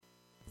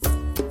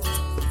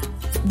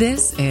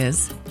This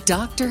is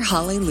Dr.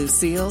 Holly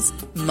Lucille's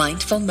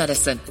Mindful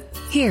Medicine.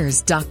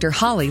 Here's Dr.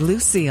 Holly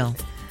Lucille.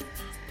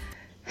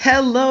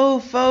 Hello,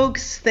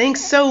 folks.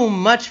 Thanks so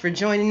much for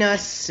joining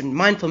us in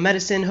Mindful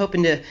Medicine,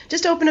 hoping to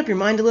just open up your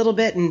mind a little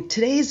bit. And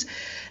today's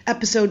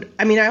episode,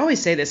 I always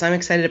say this, I'm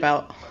excited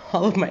about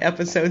all of my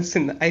episodes,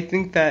 and I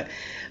think that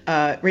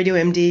Radio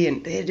MD,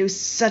 and they do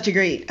such a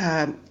great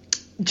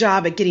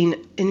job at getting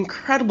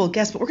incredible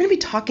guests. But we're going to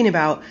be talking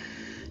about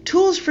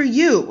tools for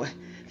you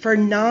for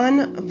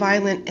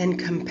nonviolent and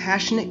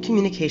compassionate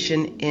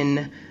communication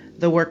in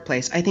the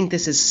workplace. I think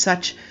this is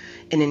such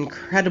an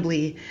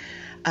incredibly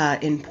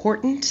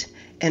important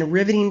and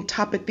riveting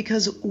topic,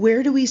 because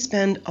where do we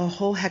spend a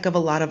whole heck of a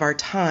lot of our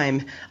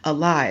time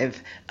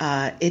alive?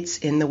 It's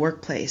in the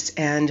workplace.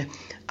 And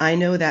I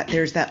know that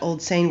there's that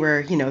old saying where,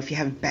 if you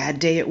have a bad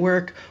day at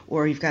work,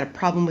 or you've got a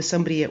problem with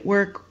somebody at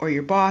work or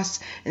your boss,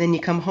 and then you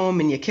come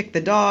home and you kick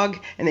the dog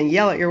and then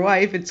yell at your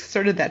wife, it's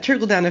sort of that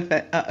trickle-down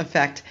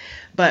effect.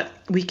 But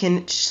we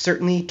can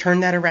certainly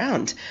turn that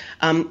around.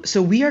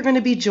 So we are going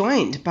to be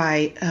joined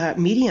by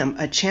medium,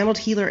 a channeled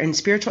healer and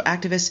spiritual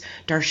activist,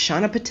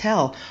 Darshana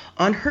Patel,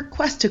 on her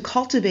quest to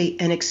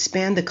cultivate and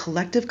expand the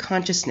collective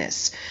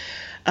consciousness.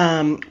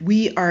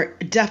 We are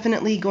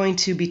definitely going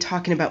to be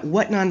talking about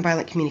what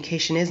nonviolent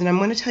communication is, and I'm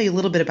going to tell you a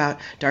little bit about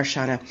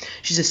Darshana.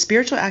 She's a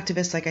spiritual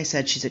activist, like I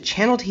said. She's a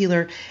channeled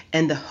healer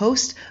and the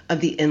host of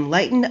the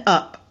Enlightened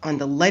Up on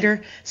the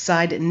Lighter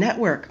Side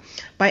Network.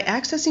 By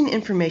accessing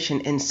information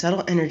in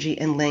subtle energy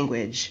and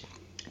language,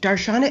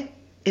 Darshana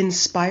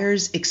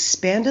inspires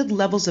expanded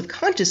levels of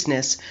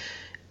consciousness,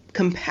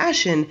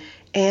 compassion,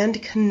 and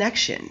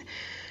connection.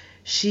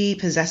 She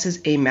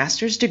possesses a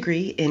master's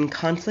degree in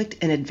conflict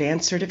and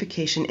advanced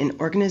certification in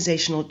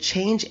organizational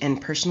change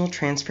and personal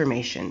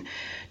transformation.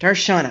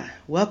 Darshana,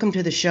 welcome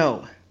to the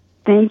show.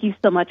 Thank you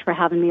so much for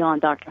having me on,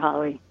 Dr.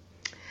 Holly.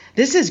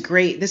 This is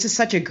great. This is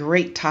such a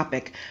great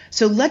topic.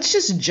 So let's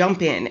just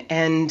jump in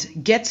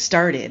and get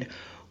started.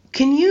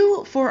 Can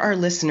you, for our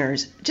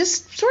listeners,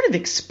 just sort of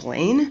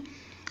explain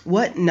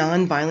what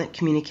nonviolent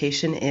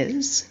communication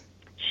is?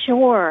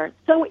 Sure.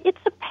 So it's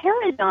a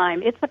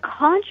paradigm, it's a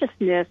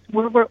consciousness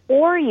where we're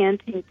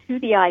orienting to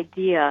the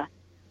idea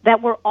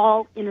that we're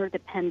all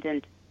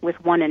interdependent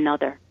with one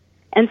another.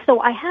 And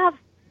so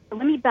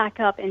let me back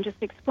up and just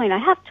explain. I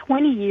have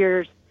 20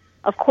 years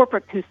of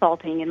corporate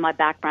consulting in my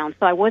background,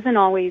 so I wasn't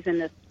always in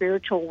the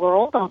spiritual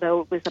world,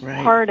 although it was a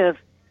part of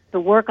the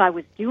work I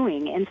was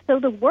doing. And so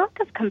the work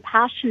of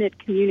compassionate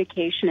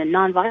communication and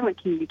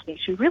nonviolent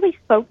communication really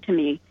spoke to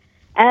me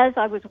as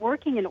I was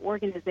working in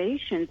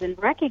organizations and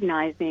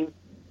recognizing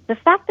the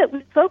fact that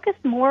we focus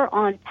more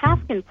on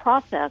task and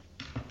process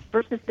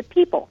versus the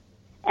people.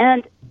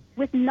 And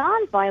with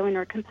nonviolent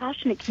or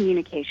compassionate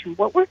communication,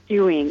 what we're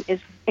doing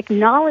is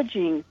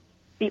acknowledging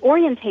the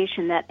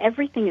orientation that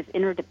everything is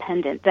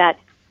interdependent, that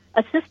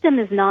a system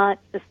is not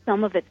the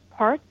sum of its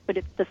parts, but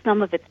it's the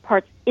sum of its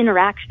parts'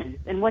 interactions.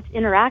 And what's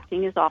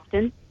interacting is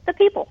often the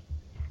people.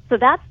 So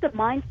that's the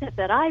mindset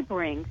that I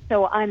bring.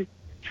 So I'm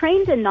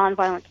trained in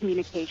nonviolent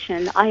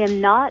communication. I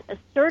am not a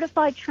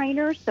certified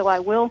trainer, so I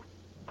will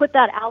put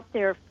that out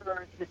there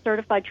for the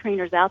certified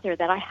trainers out there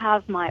that I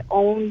have my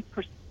own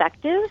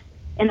perspective,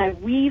 and I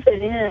weave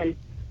it in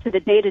to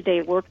the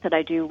day-to-day work that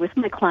I do with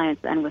my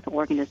clients and with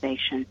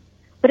organizations.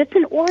 But it's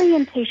an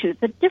orientation.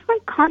 It's a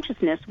different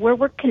consciousness where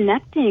we're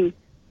connecting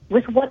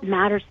with what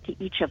matters to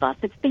each of us.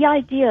 It's the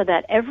idea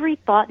that every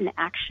thought and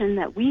action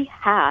that we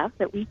have,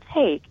 that we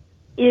take,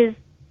 is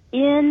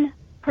in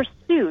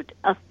pursuit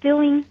of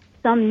filling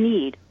some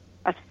need,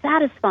 of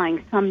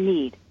satisfying some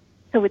need.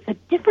 So it's a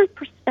different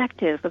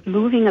perspective of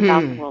moving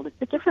about the world.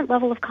 It's a different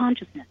level of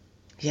consciousness.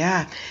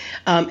 Yeah.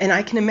 And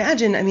I can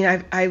imagine,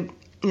 I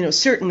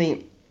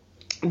certainly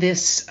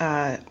this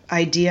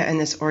idea and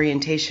this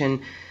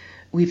orientation,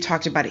 we've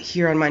talked about it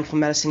here on Mindful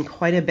Medicine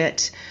quite a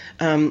bit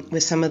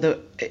with some of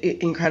the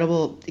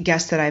incredible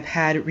guests that I've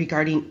had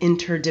regarding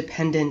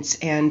interdependence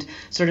and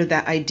sort of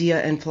that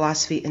idea and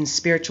philosophy and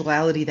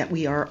spirituality that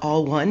we are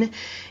all one.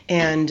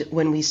 And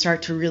when we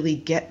start to really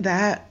get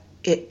that,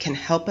 it can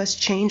help us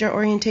change our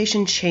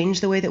orientation, change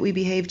the way that we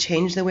behave,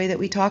 change the way that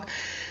we talk.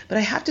 But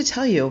I have to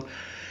tell you,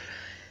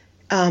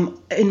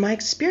 in my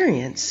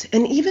experience,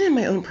 and even in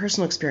my own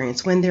personal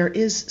experience, when there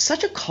is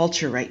such a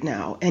culture right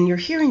now, and you're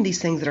hearing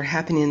these things that are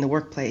happening in the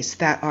workplace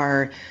that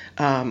are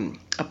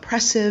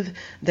oppressive,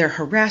 they're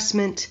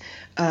harassment,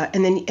 I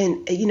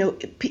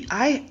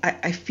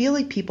feel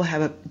like people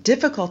have a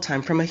difficult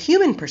time from a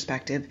human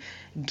perspective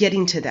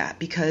getting to that,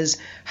 because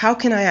how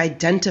can I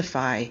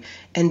identify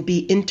and be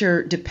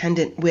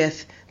interdependent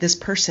with this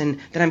person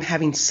that I'm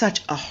having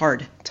such a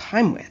hard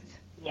time with?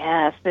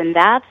 Yes, and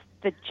that's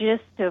the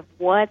gist of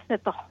what's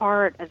at the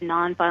heart of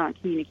nonviolent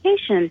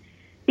communication,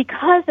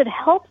 because it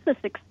helps us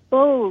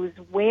expose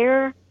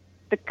where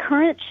the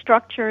current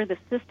structure, the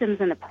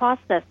systems, and the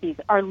processes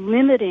are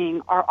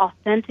limiting our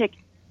authentic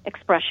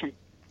expression.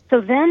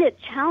 So then it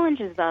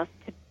challenges us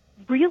to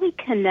really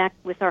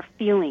connect with our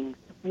feelings.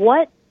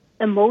 What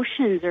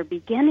emotions are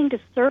beginning to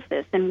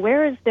surface, and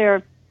where is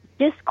there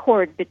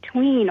discord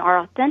between our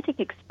authentic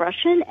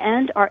expression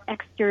and our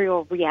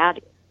exterior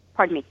reality.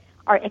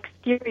 Our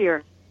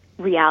exterior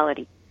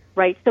reality,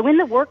 right? So in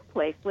the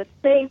workplace, let's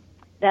say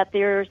that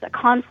there's a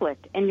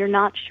conflict and you're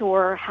not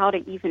sure how to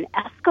even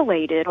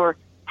escalate it or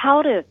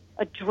how to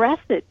address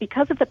it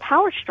because of the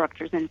power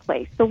structures in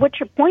place. So what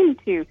you're pointing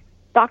to,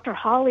 Dr.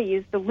 Holly,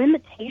 is the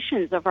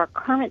limitations of our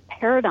current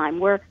paradigm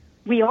where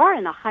we are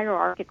in a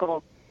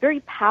hierarchical, very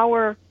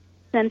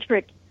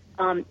power-centric,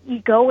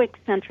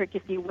 egoic-centric,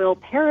 if you will,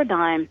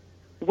 paradigm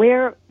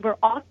where we're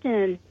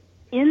often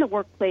in the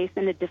workplace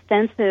in a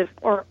defensive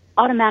or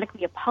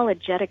automatically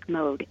apologetic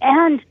mode.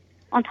 And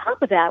on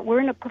top of that,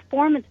 we're in a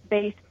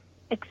performance-based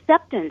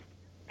acceptance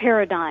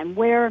paradigm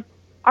where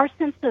our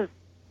sense of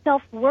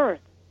self-worth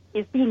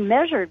is being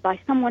measured by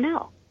someone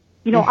else.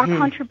 You know, our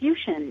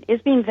contribution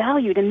is being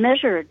valued and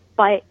measured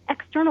by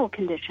external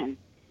conditions.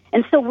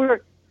 And so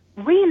we're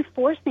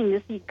reinforcing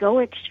this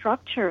egoic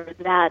structure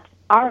that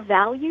our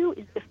value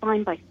is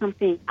defined by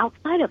something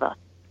outside of us.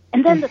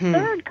 And then the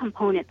third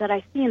component that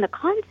I see in the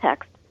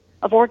context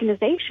of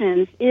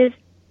organizations is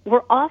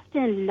we're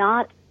often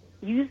not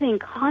using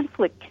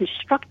conflict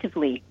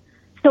constructively.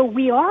 So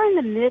we are in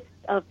the midst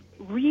of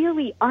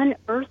really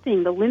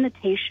unearthing the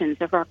limitations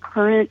of our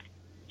current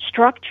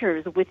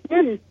structures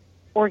within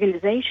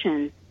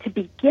organizations to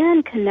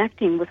begin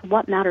connecting with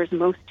what matters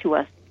most to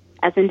us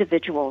as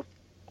individuals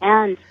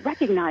and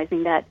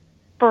recognizing that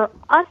for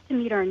us to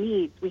meet our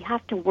needs, we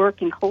have to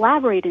work and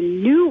collaborate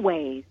in new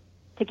ways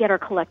to get our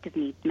collective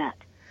needs met.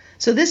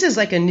 So this is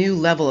like a new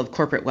level of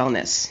corporate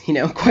wellness, you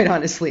know, quite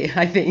honestly.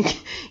 I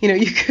think, you know,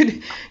 you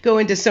could go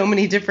into so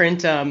many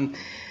different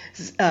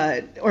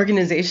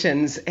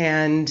organizations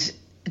and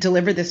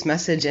deliver this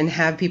message and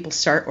have people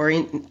start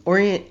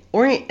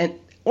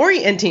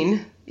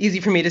orienting, easy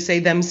for me to say,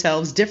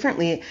 themselves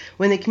differently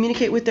when they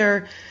communicate with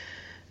their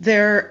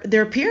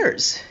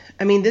peers.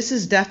 I mean, this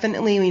is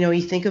definitely, you know,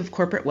 you think of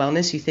corporate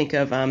wellness, you think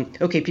of,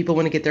 okay, people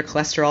want to get their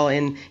cholesterol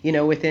in, you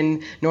know,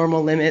 within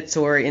normal limits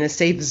or in a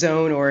safe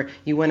zone, or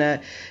you want to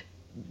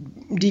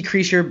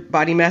decrease your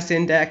body mass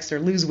index or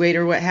lose weight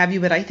or what have you.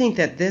 But I think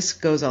that this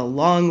goes a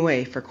long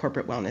way for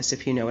corporate wellness,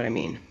 if you know what I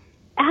mean.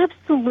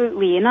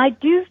 Absolutely. And I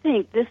do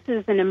think this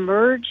is an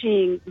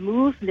emerging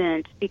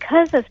movement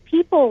because as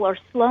people are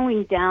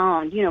slowing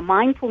down, you know,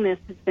 mindfulness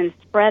has been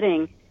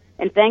spreading.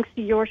 And thanks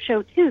to your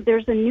show, too,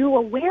 there's a new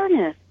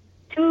awareness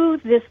to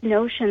this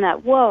notion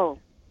that, whoa,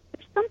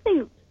 there's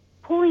something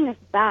pulling us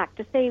back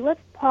to say, let's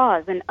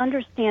pause and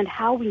understand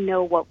how we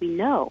know what we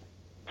know,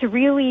 to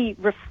really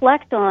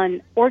reflect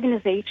on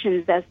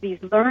organizations as these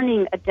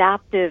learning,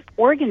 adaptive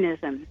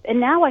organisms.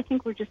 And now I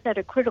think we're just at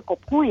a critical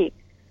point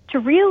to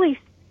really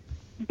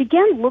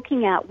begin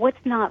looking at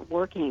what's not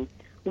working.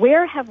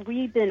 Where have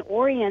we been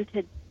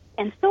oriented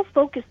and so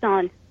focused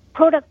on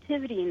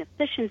productivity and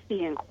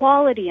efficiency and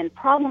quality and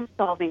problem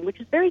solving, which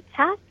is very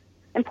task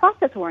and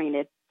process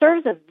oriented,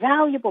 serves a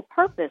valuable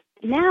purpose.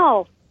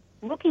 Now,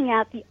 looking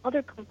at the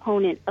other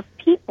component of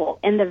people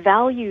and the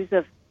values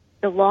of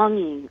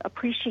belonging,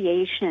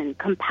 appreciation,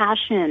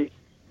 compassion,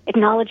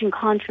 acknowledging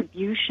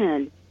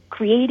contribution,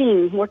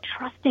 creating more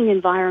trusting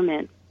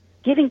environments,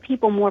 giving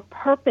people more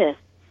purpose.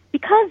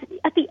 Because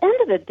at the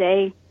end of the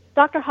day,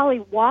 Dr. Holly,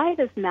 why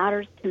this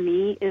matters to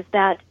me is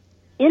that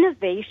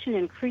innovation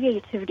and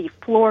creativity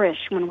flourish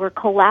when we're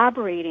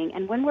collaborating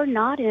and when we're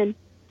not in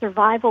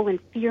survival and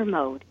fear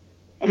mode.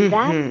 And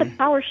that's the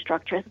power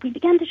structure. As we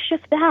begin to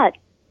shift that,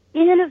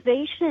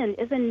 innovation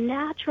is a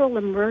natural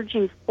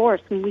emerging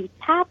force when we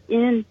tap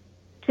in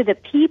to the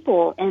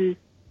people and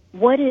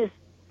what is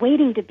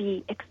waiting to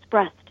be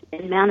expressed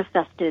and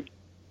manifested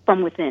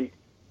from within.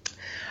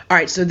 All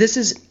right, so this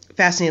is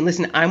fascinating.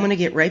 Listen, I want to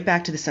get right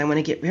back to this. I want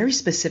to get very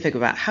specific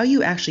about how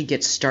you actually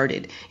get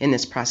started in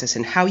this process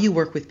and how you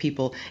work with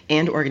people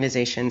and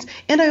organizations.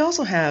 And I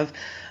also have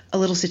a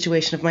little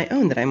situation of my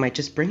own that I might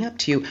just bring up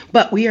to you.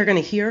 But we are going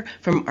to hear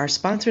from our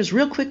sponsors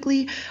real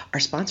quickly. Our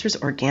sponsors,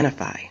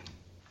 Organifi.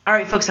 All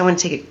right, folks, I want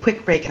to take a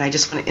quick break, and I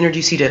just want to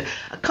introduce you to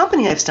a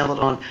company I've stumbled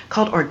on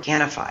called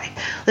Organifi.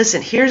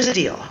 Listen, here's the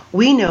deal.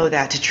 We know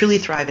that to truly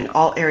thrive in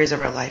all areas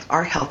of our life,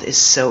 our health is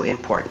so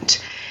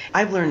important.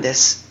 I've learned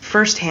this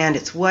firsthand.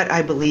 It's what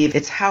I believe.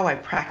 It's how I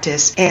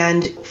practice.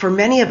 And for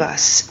many of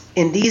us,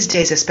 in these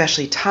days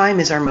especially, time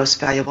is our most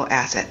valuable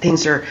asset.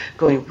 Things are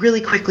going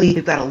really quickly.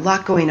 We've got a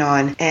lot going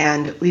on,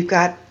 and we've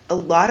got a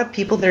lot of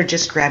people that are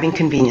just grabbing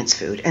convenience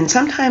food. And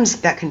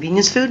sometimes that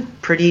convenience food,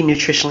 pretty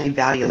nutritionally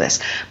valueless.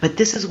 But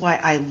this is why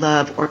I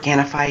love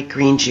Organifi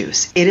green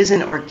juice. It is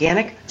an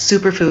organic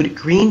superfood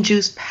green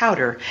juice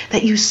powder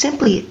that you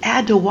simply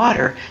add to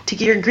water to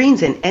get your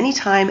greens in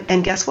anytime,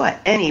 and guess what?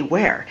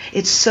 Anywhere.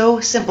 It's so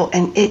simple,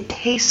 and it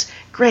tastes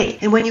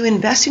great. And when you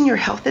invest in your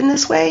health in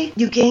this way,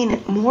 you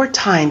gain more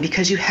time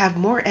because you have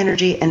more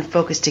energy and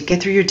focus to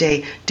get through your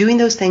day doing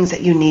those things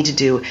that you need to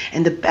do.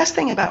 And the best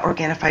thing about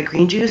Organifi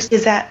green juice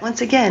is that, once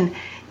again,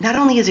 not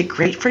only is it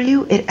great for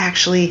you, it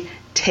actually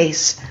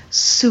tastes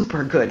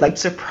super good, like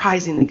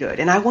surprisingly good.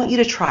 And I want you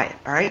to try it,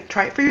 all right?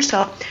 Try it for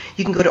yourself.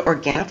 You can go to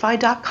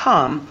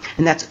Organifi.com,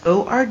 and that's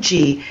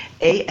ORGANIFI,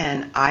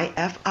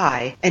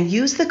 and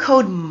use the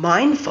code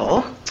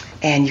MINDFUL,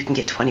 and you can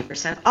get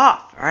 20%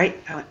 off, all right?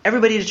 I want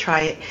everybody to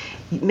try it.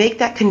 Make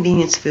that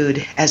convenience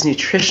food as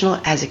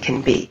nutritional as it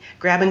can be.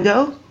 Grab and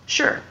go?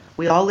 Sure.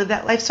 We all live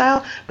that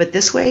lifestyle, but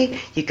this way,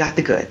 you got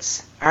the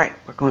goods. All right,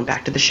 we're going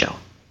back to the show.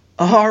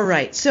 All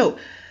right, so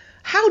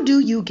how do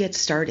you get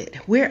started?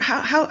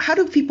 How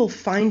do people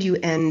find you,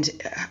 and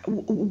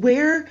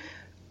where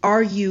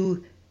are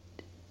you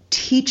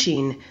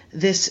teaching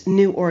this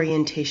new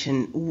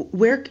orientation?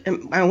 Where,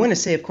 I want to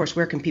say, of course,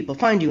 where can people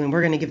find you? And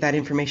we're going to give that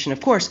information, of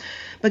course.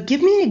 But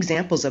give me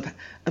examples of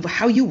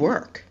how you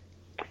work.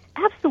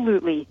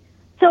 Absolutely.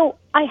 So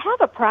I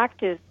have a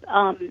practice,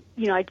 I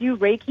do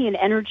Reiki and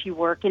energy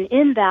work, and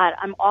in that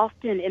I'm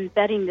often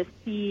embedding the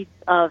seeds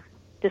of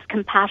this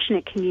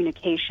compassionate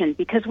communication,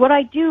 because what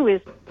I do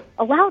is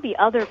allow the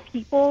other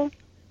people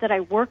that I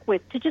work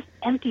with to just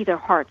empty their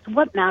hearts,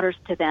 what matters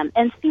to them.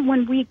 And see,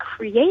 when we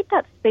create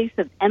that space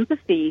of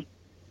empathy,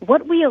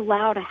 what we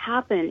allow to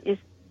happen is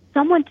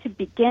someone to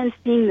begin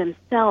seeing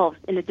themselves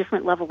in a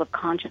different level of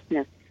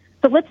consciousness.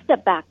 So let's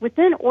step back.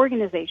 Within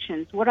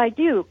organizations, what I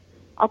do,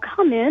 I'll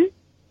come in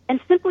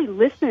and simply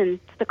listen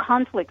to the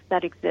conflicts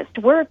that exist.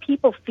 Where are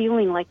people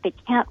feeling like they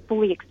can't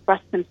fully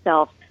express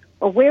themselves?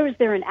 Or where is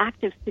there an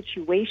active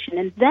situation?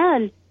 And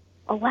then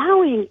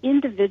allowing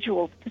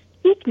individuals to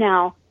speak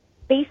now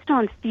based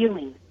on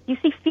feelings. You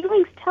see,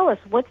 feelings tell us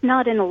what's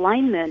not in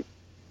alignment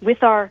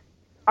with our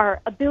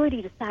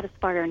ability to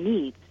satisfy our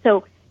needs.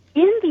 So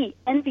in the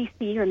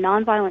NVC, or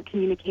nonviolent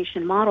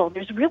communication model,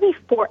 there's really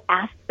 4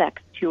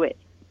 aspects to it.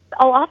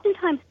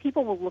 Oftentimes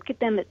people will look at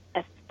them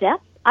as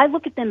steps. I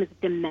look at them as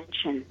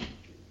dimensions.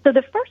 So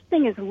the first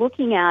thing is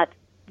looking at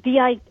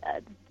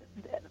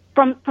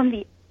from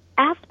the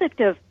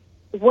aspect of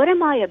what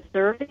am I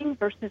observing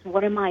versus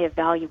what am I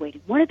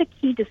evaluating? One of the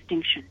key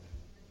distinctions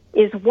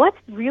is what's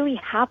really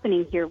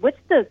happening here. What's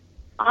the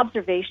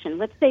observation?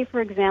 Let's say, for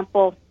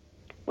example,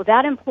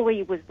 that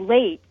employee was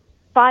late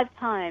 5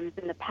 times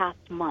in the past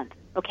month.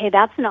 Okay,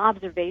 that's an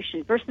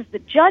observation versus the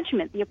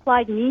judgment, the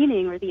applied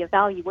meaning, or the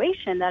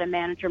evaluation that a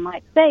manager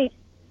might say,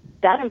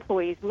 that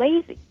employee is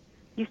lazy.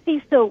 You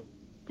see, so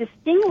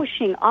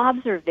distinguishing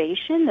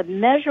observation, the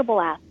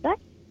measurable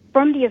aspect,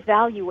 from the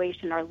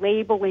evaluation, our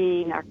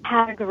labeling, our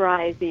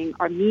categorizing,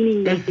 our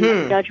meaning-making,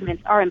 our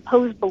judgments, our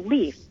imposed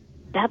beliefs,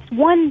 that's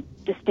one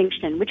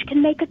distinction, which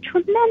can make a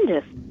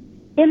tremendous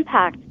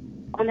impact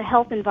on the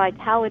health and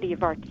vitality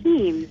of our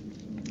teams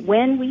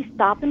when we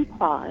stop and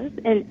pause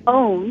and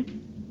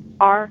own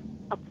our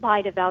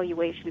applied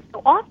evaluation.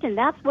 So often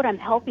that's what I'm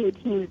helping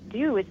teams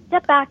do, is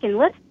step back and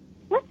let's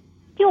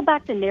peel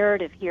back the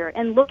narrative here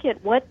and look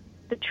at what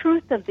the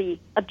truth of the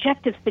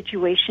objective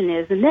situation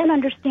is, and then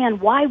understand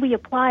why we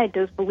applied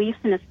those beliefs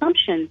and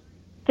assumptions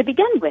to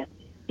begin with,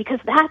 because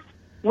that's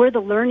where the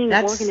learning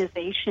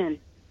organization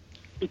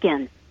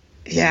begins.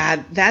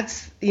 Yeah,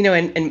 that's,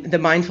 and the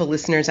mindful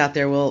listeners out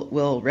there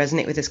will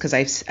resonate with this, because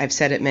I've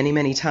said it many,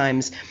 many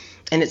times,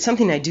 and it's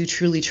something I do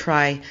truly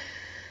try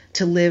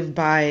to live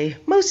by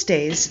most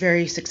days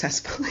very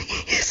successfully.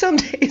 Some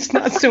days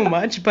not so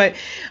much, but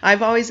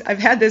I've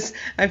had this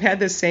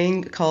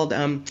saying called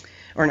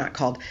or not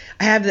called.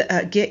 I have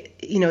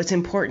it's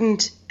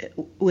important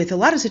with a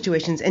lot of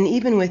situations, and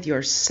even with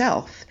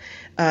yourself,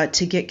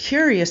 to get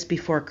curious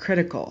before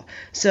critical.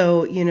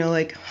 So,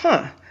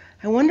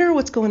 I wonder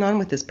what's going on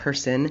with this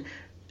person,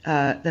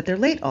 that they're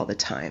late all the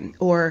time.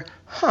 Or,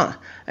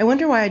 I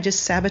wonder why I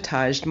just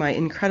sabotaged my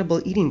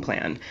incredible eating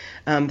plan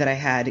that I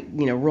had,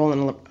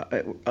 rolling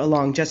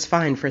along just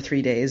fine for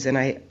 3 days, and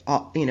I,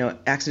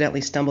 accidentally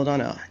stumbled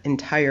on an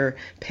entire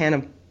pan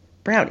of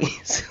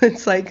brownies.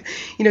 It's like,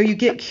 you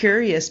get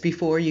curious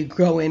before you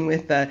go in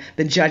with the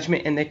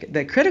judgment and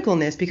the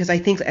criticalness, because I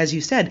think, as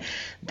you said,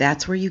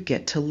 that's where you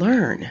get to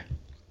learn.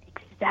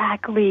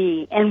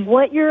 Exactly. And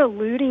what you're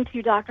alluding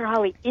to, Dr.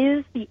 Holly,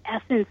 is the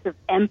essence of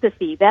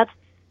empathy. That's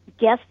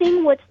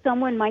guessing what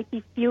someone might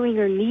be feeling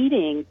or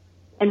needing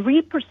and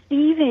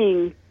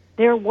reperceiving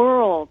their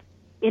world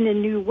in a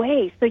new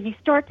way. So you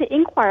start to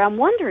inquire, I'm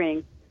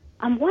wondering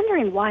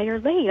why you're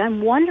late.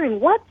 I'm wondering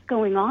what's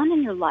going on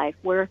in your life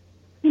where,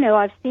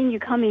 I've seen you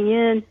coming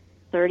in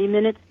 30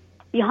 minutes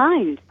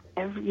behind,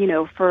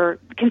 for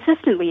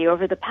consistently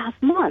over the past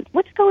month.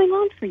 What's going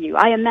on for you?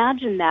 I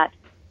imagine that,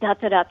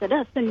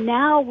 da-da-da-da-da. So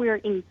now we're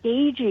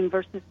engaging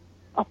versus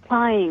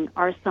applying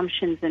our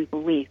assumptions and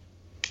beliefs.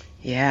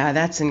 Yeah,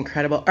 that's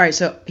incredible. All right,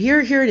 so here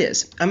it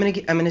is. I'm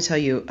gonna tell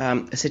you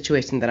a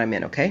situation that I'm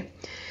in. Okay.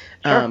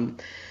 Sure.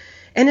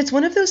 And it's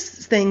one of those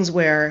things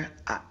where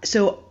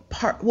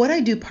what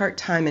I do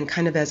part-time and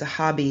kind of as a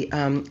hobby,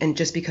 and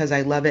just because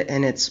I love it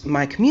and it's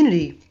my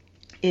community,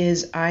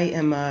 is I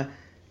am a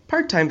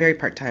very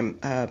part-time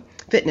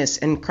fitness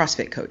and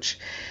CrossFit coach.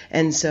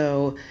 And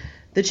so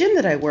the gym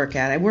that I work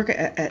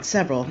at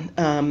several,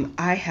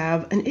 I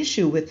have an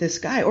issue with this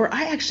guy, or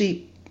I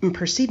actually am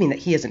perceiving that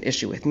he has an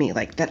issue with me,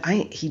 like that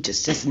he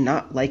just does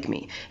not like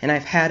me. And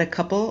I've had a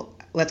couple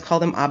let's call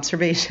them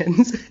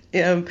observations,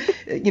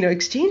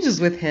 exchanges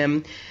with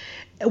him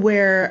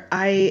where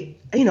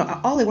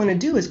all I want to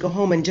do is go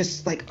home and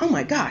just like, oh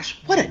my gosh,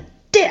 what a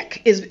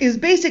dick is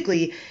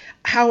basically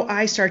how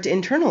I start to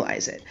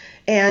internalize it.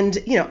 And,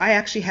 I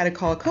actually had to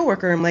call a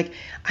coworker. I'm like,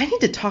 I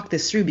need to talk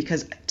this through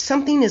because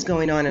something is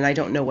going on and I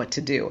don't know what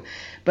to do.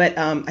 But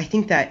I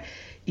think that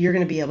you're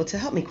going to be able to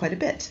help me quite a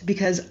bit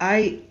because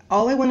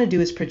all I want to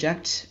do is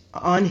project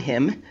on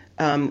him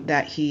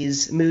that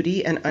he's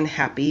moody and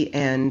unhappy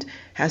and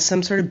has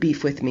some sort of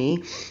beef with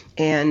me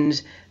and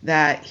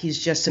that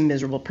he's just a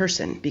miserable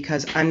person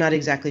because I'm not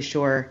exactly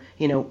sure,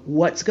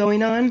 what's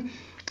going on.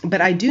 But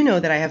I do know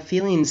that I have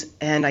feelings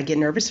and I get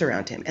nervous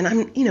around him. And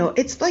I'm,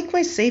 it's like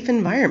my safe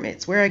environment.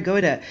 It's where I go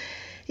to,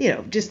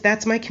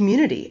 that's my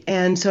community.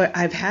 And so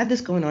I've had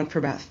this going on for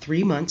about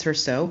 3 months or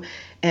so.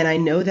 And I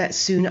know that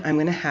soon I'm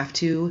going to have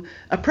to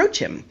approach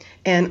him.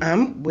 And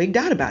I'm wigged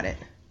out about it.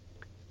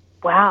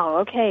 Wow.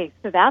 Okay.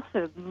 So that's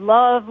a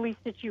lovely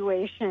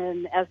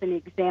situation as an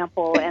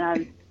example.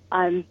 And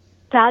I'm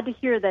sad to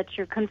hear that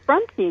you're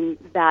confronting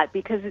that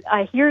because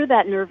I hear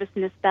that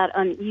nervousness, that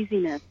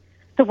uneasiness.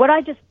 So what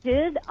I just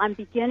did, I'm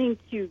beginning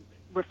to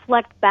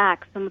reflect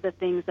back some of the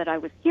things that I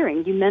was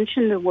hearing. You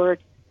mentioned the word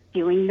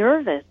feeling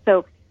nervous.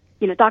 So,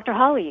 Dr.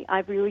 Holly, I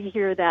really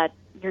hear that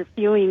you're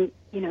feeling,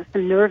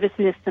 some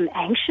nervousness, some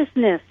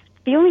anxiousness,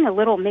 feeling a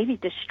little maybe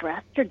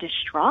distressed or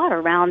distraught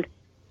around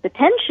the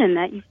tension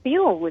that you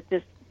feel with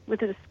this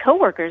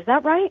coworker. Is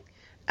that right?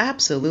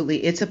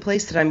 Absolutely. It's a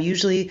place that I'm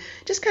usually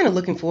just kind of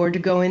looking forward to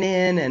going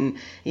in. And,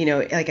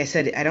 like I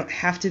said, I don't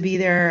have to be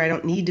there. I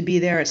don't need to be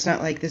there. It's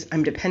not like this.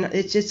 I'm dependent.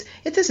 This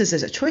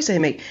is a choice I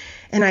make.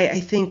 And I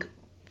think,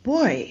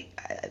 boy,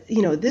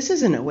 this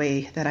isn't a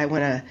way that I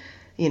want to,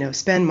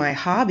 spend my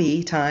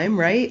hobby time,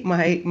 right?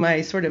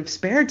 My sort of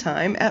spare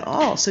time at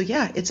all. So,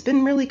 yeah, it's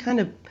been really kind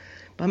of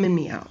bumming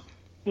me out.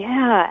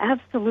 Yeah,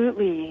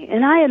 absolutely.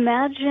 And I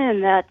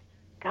imagine that,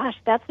 gosh,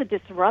 that's a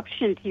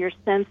disruption to your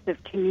sense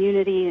of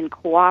community and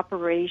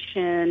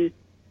cooperation,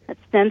 a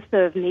sense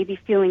of maybe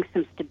feeling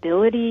some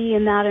stability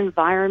in that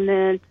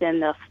environment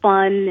and the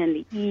fun and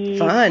the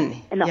ease.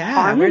 And the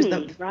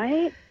harmony,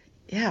 right?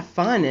 Yeah,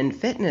 fun and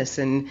fitness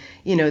and,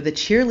 the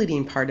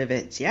cheerleading part of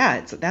it.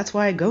 Yeah, that's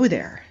why I go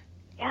there.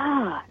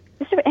 Yeah.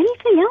 Is there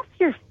anything else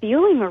you're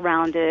feeling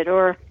around it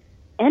or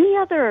any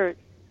other,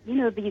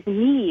 these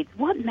needs?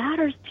 What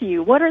matters to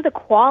you? What are the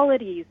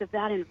qualities of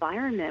that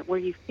environment where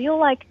you feel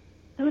like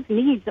those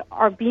needs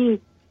are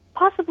being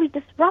possibly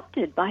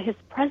disrupted by his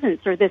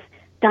presence or this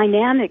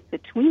dynamic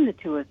between the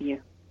two of you?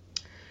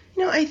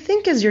 I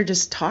think as you're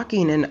just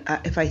talking, and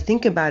if I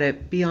think about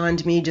it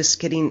beyond me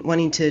just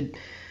wanting to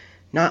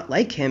not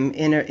like him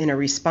in a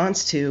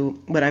response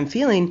to what I'm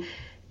feeling,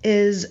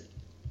 is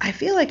I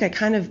feel like I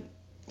kind of,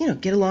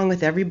 get along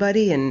with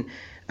everybody and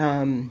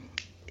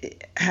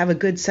have a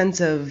good sense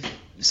of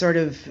sort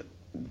of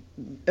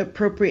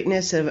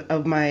appropriateness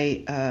of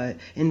my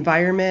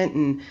environment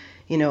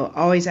and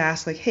always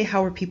ask like, hey,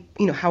 how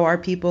are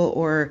people?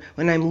 Or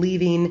when I'm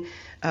leaving,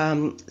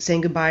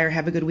 saying goodbye or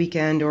have a good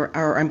weekend,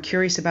 or I'm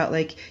curious about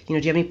like, do you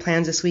have any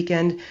plans this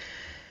weekend?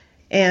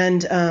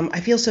 And I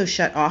feel so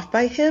shut off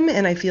by him,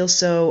 and I feel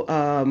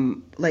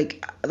so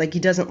like he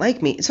doesn't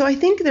like me. So I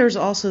think there's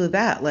also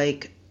that,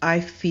 like, I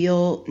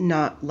feel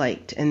not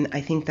liked, and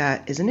I think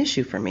that is an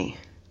issue for me.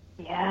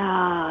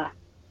 Yeah,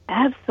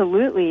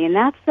 absolutely, and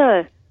that's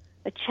a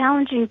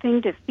challenging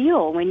thing to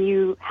feel when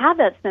you have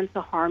that sense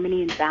of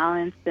harmony and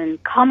balance and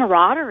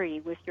camaraderie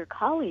with your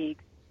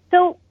colleagues.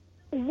 So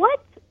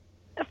what,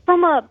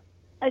 from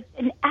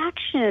an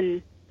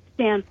action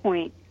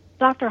standpoint,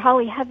 Dr.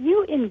 Holly, have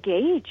you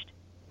engaged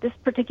this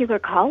particular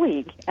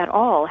colleague at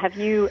all? Have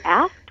you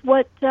asked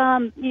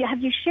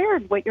have you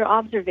shared what your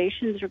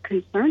observations or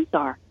concerns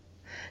are?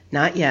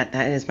 Not yet.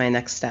 That is my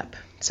next step.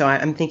 So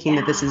I'm thinking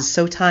that this is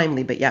so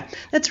timely, but yeah,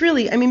 that's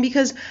really,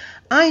 because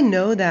I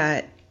know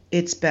that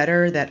it's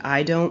better that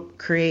I don't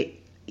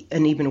create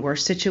an even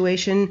worse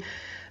situation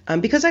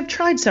because I've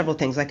tried several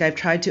things. Like I've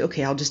tried to,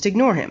 I'll just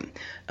ignore him.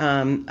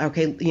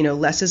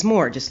 Less is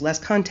more, just less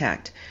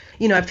contact.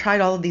 I've tried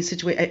all of these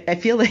situations. I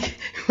feel like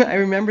I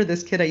remember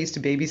this kid I used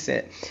to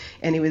babysit,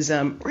 and he was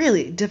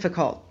really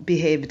difficult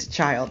behaved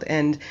child.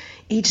 And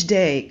each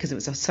day, because it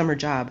was a summer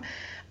job,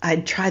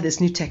 I'd try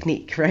this new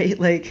technique, right?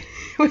 Like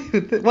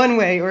one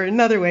way or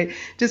another way,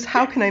 just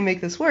how can I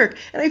make this work?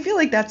 And I feel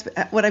like that's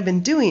what I've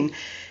been doing.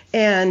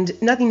 And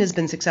nothing has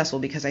been successful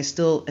because I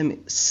still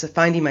am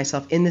finding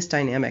myself in this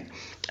dynamic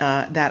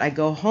that I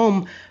go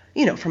home,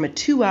 from a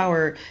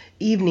 2-hour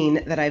evening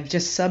that I've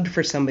just subbed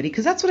for somebody,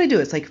 because that's what I do.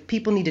 It's like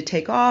people need to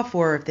take off,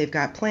 or if they've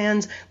got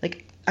plans,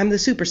 like I'm the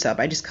super sub.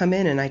 I just come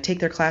in and I take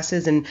their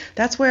classes, and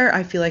that's where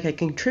I feel like I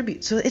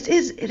contribute. So it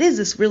is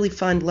this really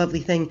fun,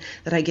 lovely thing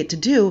that I get to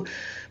do.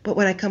 But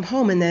when I come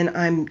home and then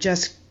I'm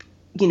just,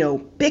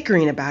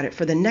 bickering about it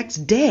for the next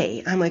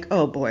day, I'm like,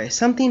 oh boy,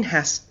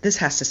 this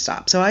has to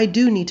stop. So I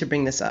do need to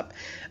bring this up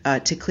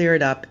to clear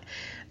it up.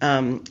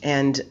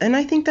 And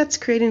I think that's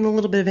creating a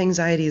little bit of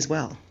anxiety as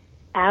well.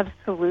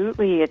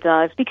 Absolutely, it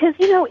does. Because,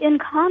 in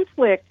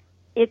conflict,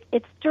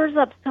 it stirs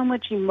up so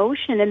much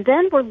emotion. And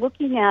then we're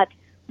looking at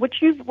what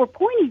you were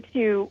pointing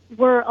to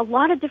were a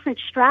lot of different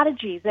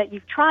strategies that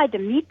you've tried to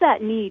meet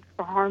that need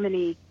for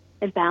harmony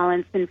and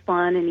balance and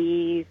fun and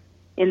ease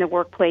in the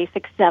workplace,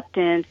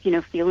 acceptance,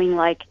 feeling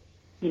like,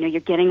 you're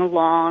getting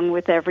along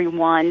with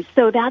everyone.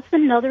 So that's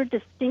another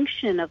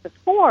distinction of the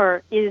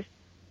four is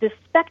the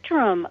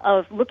spectrum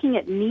of looking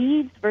at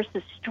needs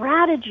versus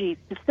strategies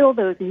to fill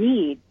those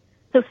needs.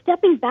 So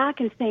stepping back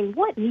and saying,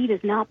 what need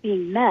is not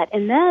being met?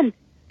 And then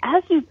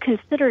as you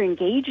consider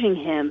engaging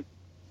him,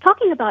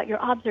 talking about your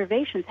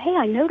observations. Hey,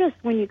 I noticed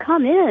when you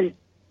come in,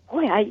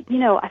 boy, I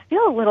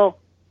feel a little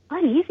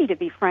uneasy, to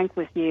be frank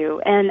with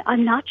you, and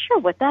I'm not sure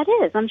what that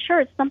is. I'm sure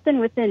it's something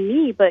within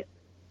me, but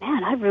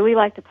man, I'd really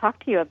like to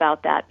talk to you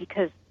about that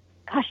because,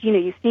 gosh,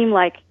 you seem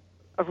like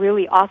a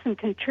really awesome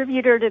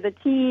contributor to the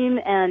team,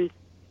 and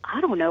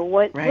I don't know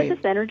what this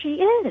energy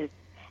is.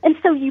 And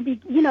so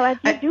as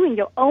you're doing,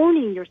 you're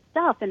owning your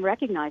stuff and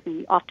recognizing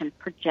we often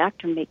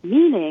project or make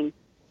meaning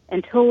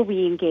until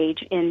we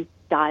engage in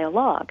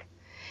dialogue.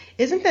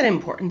 Isn't that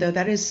important, though?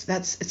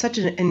 That's such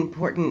an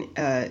important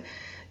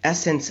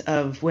essence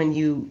of when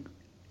you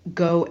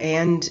go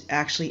and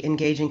actually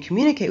engage and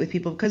communicate with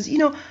people, because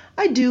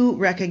I do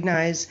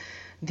recognize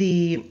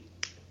the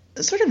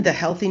sort of the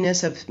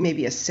healthiness of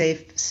maybe a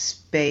safe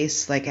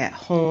space like at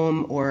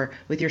home or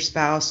with your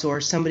spouse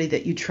or somebody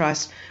that you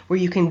trust where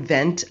you can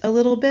vent a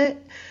little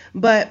bit.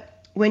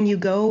 But when you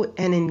go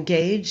and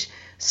engage,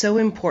 so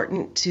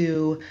important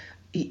to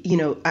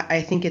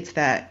I think it's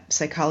that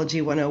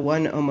psychology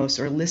 101 almost,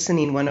 or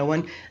listening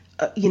 101,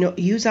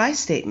 use I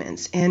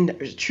statements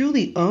and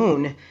truly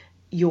own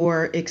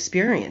your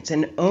experience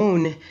and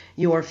own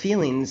your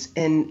feelings,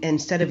 and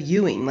instead of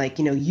youing, like,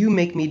 you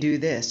make me do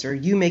this, or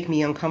you make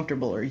me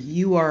uncomfortable, or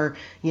you are,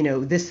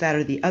 this, that,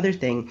 or the other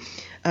thing,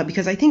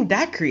 because I think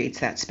that creates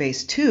that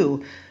space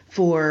too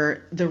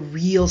for the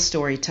real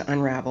story to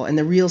unravel and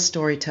the real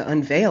story to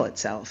unveil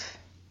itself.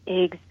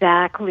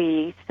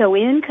 Exactly. So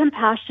in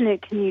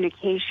compassionate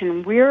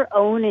communication, we're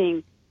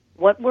owning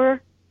what we're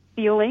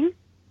feeling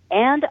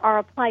and our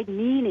applied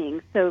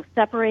meaning. So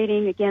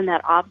separating, again,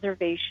 that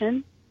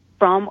observation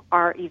from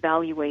our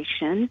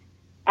evaluation.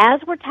 As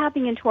we're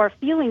tapping into our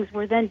feelings,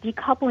 we're then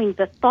decoupling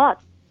the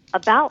thoughts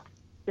about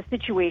the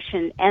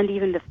situation and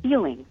even the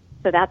feelings.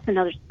 So that's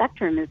another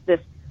spectrum, is this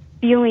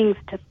feelings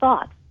to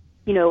thoughts.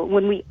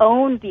 When we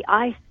own the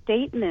I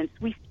statements,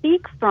 we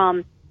speak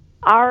from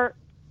our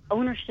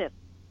ownership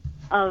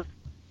of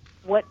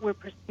what we're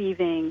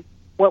perceiving,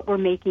 what we're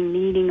making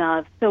meaning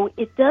of. So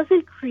it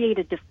doesn't create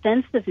a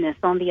defensiveness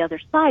on the other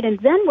side. And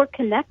then we're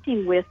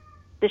connecting with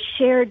the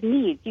shared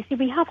needs. You see,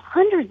 we have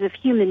hundreds of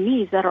human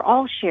needs that are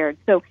all shared.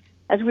 So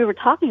as we were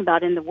talking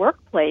about in the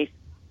workplace,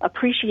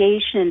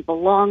 appreciation,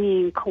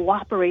 belonging,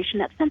 cooperation,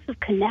 that sense of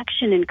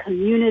connection and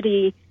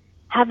community,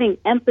 having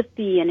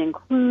empathy and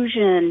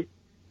inclusion,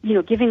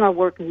 giving our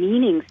work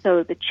meaning.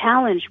 So the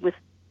challenge with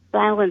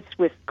balance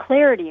with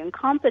clarity and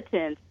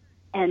competence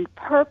and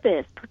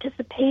purpose,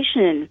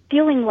 participation,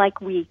 feeling like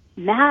we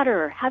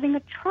matter, having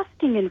a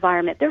trusting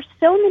environment. There's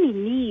so many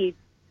needs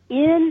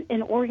in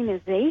an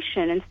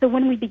organization. And so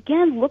when we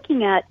begin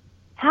looking at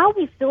how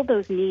we fill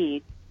those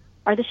needs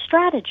are the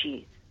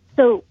strategies.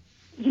 So,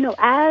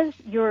 as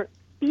you're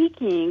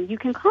speaking, you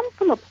can come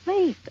from a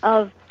place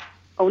of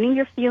owning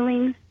your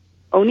feelings,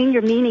 owning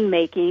your meaning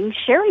making,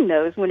 sharing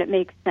those when it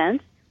makes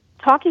sense,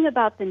 talking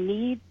about the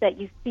needs that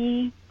you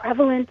see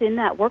prevalent in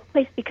that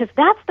workplace, because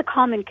that's the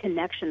common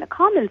connection. The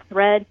common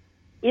thread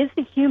is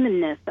the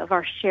humanness of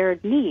our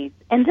shared needs.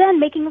 And then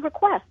making a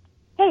request.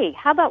 Hey,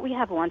 how about we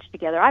have lunch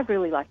together? I'd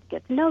really like to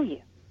get to know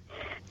you.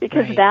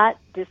 Because that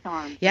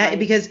disarms. Yeah, right?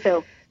 because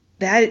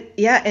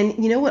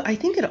and you know what? I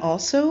think it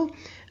also,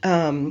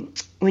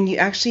 when you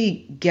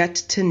actually get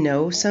to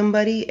know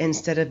somebody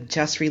instead of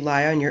just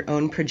rely on your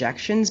own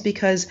projections,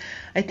 because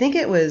I think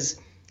it was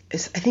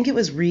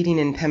reading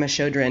in Pema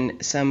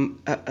Chodron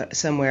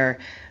somewhere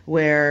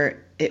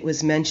where it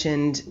was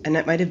mentioned, and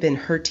it might have been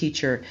her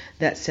teacher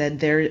that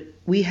said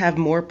we have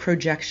more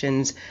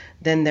projections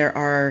than there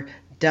are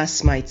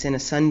dust mites in a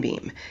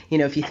sunbeam.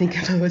 If you think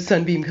of a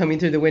sunbeam coming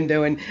through the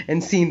window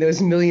and seeing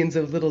those millions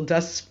of little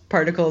dust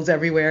particles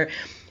everywhere.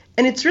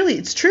 And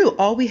it's true.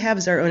 All we have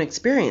is our own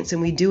experience,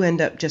 and we do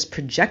end up just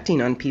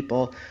projecting on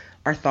people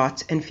our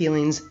thoughts and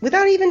feelings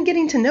without even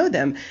getting to know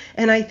them.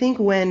 And I think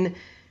when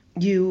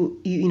you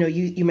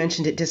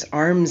mentioned it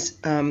disarms,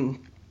 and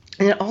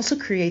it also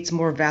creates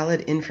more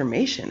valid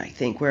information, I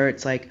think, where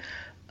it's like,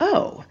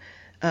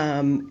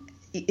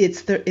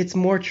 it's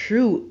more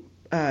true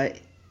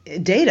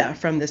data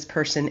from this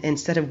person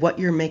instead of what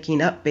you're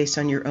making up based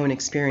on your own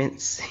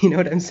experience. You know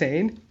what I'm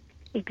saying?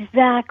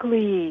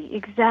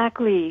 Exactly.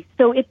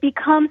 So it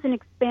becomes an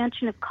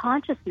expansion of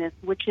consciousness,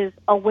 which is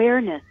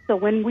awareness. So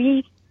when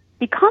we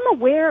become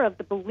aware of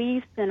the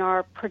beliefs and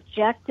our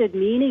projected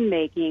meaning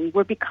making,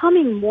 we're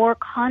becoming more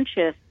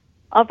conscious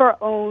of our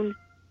own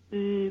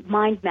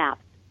mind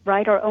maps,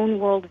 right? Our own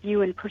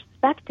worldview and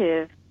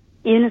perspective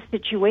in a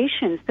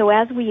situation. So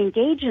as we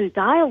engage in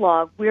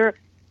dialogue, we're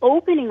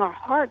opening our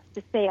hearts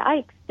to say, I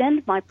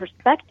extend my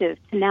perspective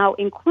to now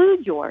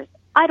include yours.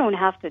 I don't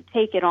have to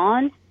take it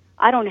on.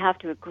 I don't have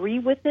to agree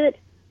with it,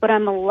 but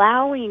I'm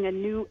allowing a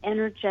new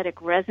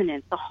energetic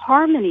resonance, a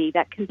harmony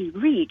that can be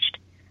reached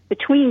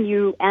between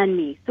you and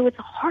me. So it's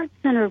a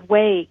heart-centered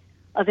way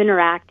of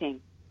interacting.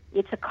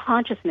 It's a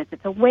consciousness.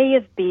 It's a way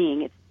of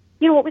being. It's,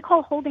 what we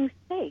call holding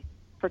space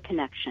for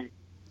connection.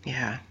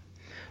 Yeah.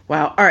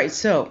 Wow. All right.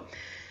 So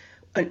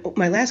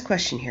my last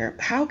question here,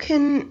 how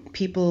can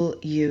people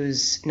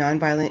use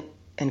nonviolent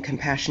and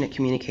compassionate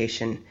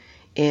communication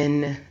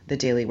in the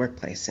daily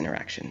workplace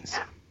interactions?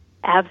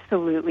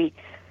 Absolutely.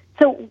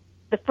 So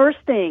the first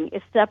thing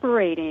is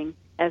separating,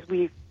 as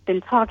we've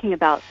been talking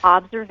about,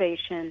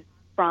 observation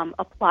from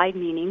applied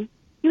meaning,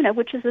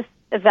 which is this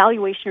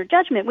evaluation or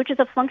judgment, which is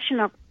a function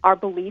of our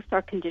beliefs,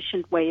 our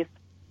conditioned ways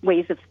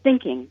of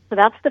thinking. So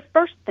that's the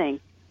first thing.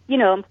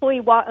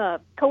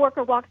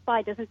 Coworker walks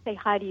by, doesn't say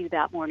hi to you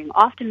that morning.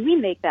 Often we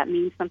make that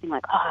mean something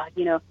like,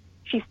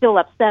 she's still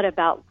upset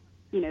about,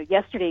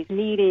 yesterday's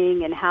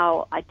meeting and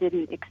how I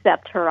didn't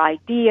accept her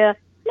idea.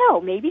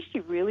 No, maybe she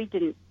really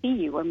didn't see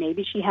you, or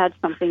maybe she had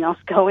something else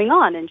going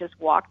on and just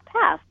walked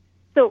past.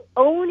 So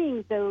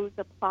owning those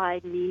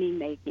applied meaning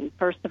making,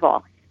 first of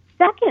all.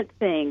 Second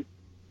thing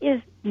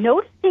is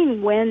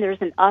noticing when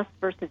there's an us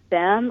versus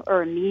them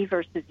or a me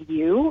versus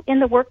you in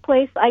the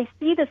workplace. I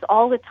see this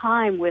all the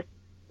time with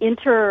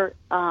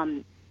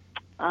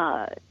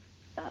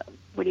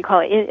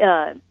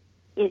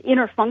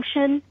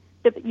interfunction,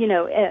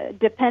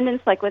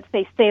 dependence, like let's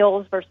say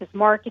sales versus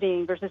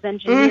marketing versus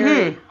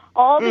engineering. Mm-hmm.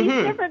 All these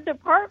different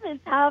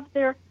departments have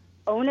their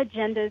own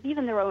agendas,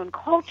 even their own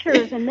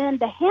cultures, and then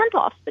the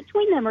handoffs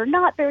between them are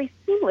not very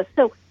seamless.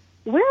 So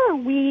where are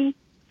we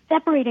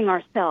separating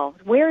ourselves?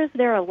 Where is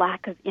there a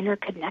lack of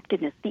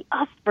interconnectedness, the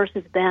us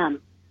versus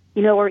them,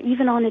 or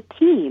even on a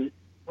team?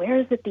 Where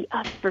is it the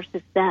us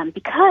versus them?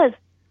 Because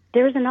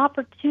there's an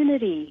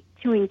opportunity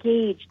to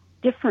engage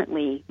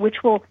differently,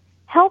 which will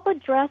help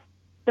address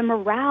the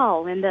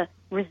morale and the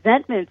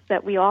resentments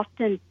that we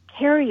often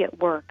carry at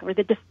work, or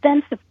the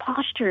defensive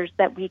postures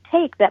that we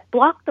take that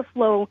block the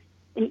flow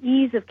and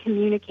ease of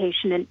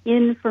communication and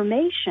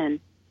information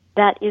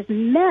that is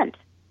meant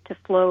to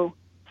flow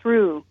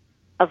through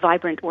a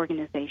vibrant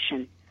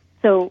organization.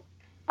 So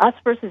us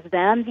versus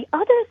them. The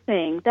other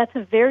thing that's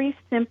a very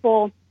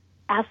simple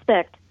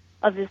aspect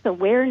of this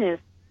awareness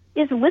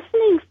is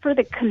listening for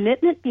the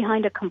commitment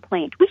behind a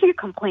complaint. We hear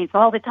complaints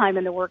all the time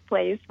in the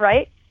workplace,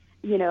 right?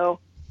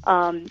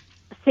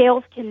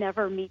 Sales can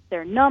never meet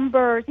their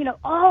numbers,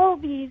 all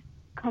these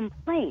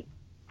complaints.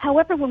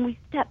 However, when we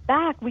step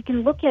back, we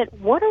can look at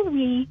what are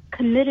we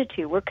committed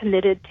to. We're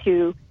committed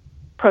to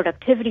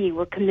productivity.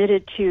 We're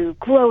committed to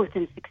growth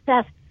and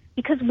success.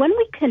 Because when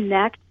we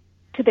connect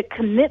to the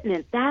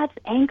commitment, that's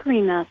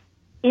anchoring us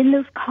in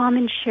those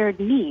common shared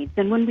needs.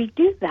 And when we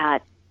do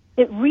that,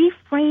 it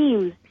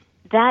reframes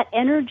that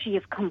energy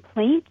of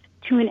complaint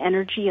to an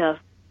energy of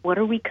what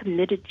are we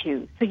committed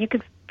to. So you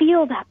could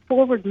feel that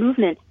forward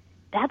movement.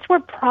 That's where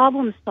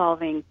problem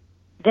solving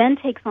then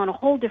takes on a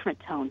whole different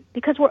tone,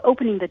 because we're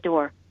opening the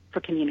door for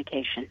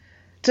communication.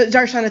 So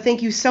Darshana,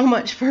 thank you so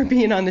much for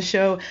being on the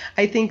show.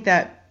 I think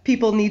that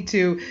people need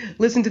to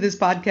listen to this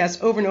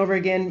podcast over and over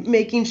again,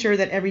 making sure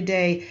that every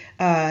day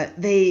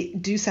they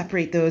do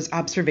separate those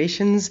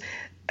observations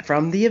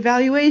from the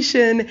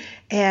evaluation,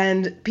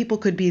 and people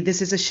could be,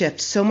 this is a shift,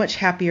 so much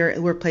happier,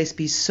 the workplace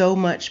be so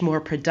much more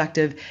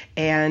productive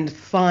and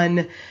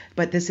fun.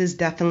 But this is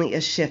definitely a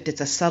shift.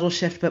 It's a subtle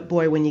shift, but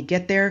boy, when you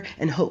get there,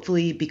 and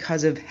hopefully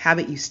because of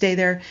habit you stay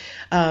there,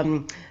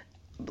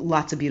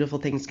 lots of beautiful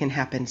things can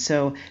happen.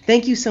 So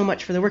thank you so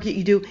much for the work that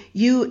you do.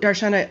 You,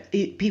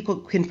 Darshana, people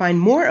can find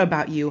more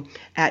about you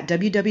at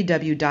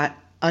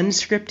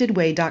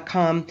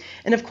www.unscriptedway.com.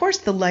 And of course,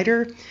 the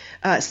Lighter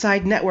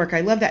Side Network.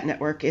 I love that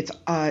network. It's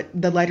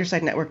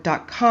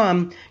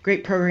thelightersidenetwork.com.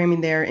 Great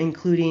programming there,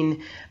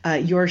 including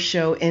your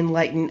show,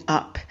 Enlighten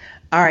Up.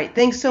 All right.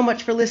 Thanks so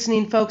much for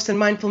listening, folks, on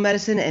Mindful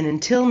Medicine. And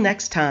until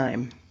next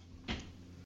time.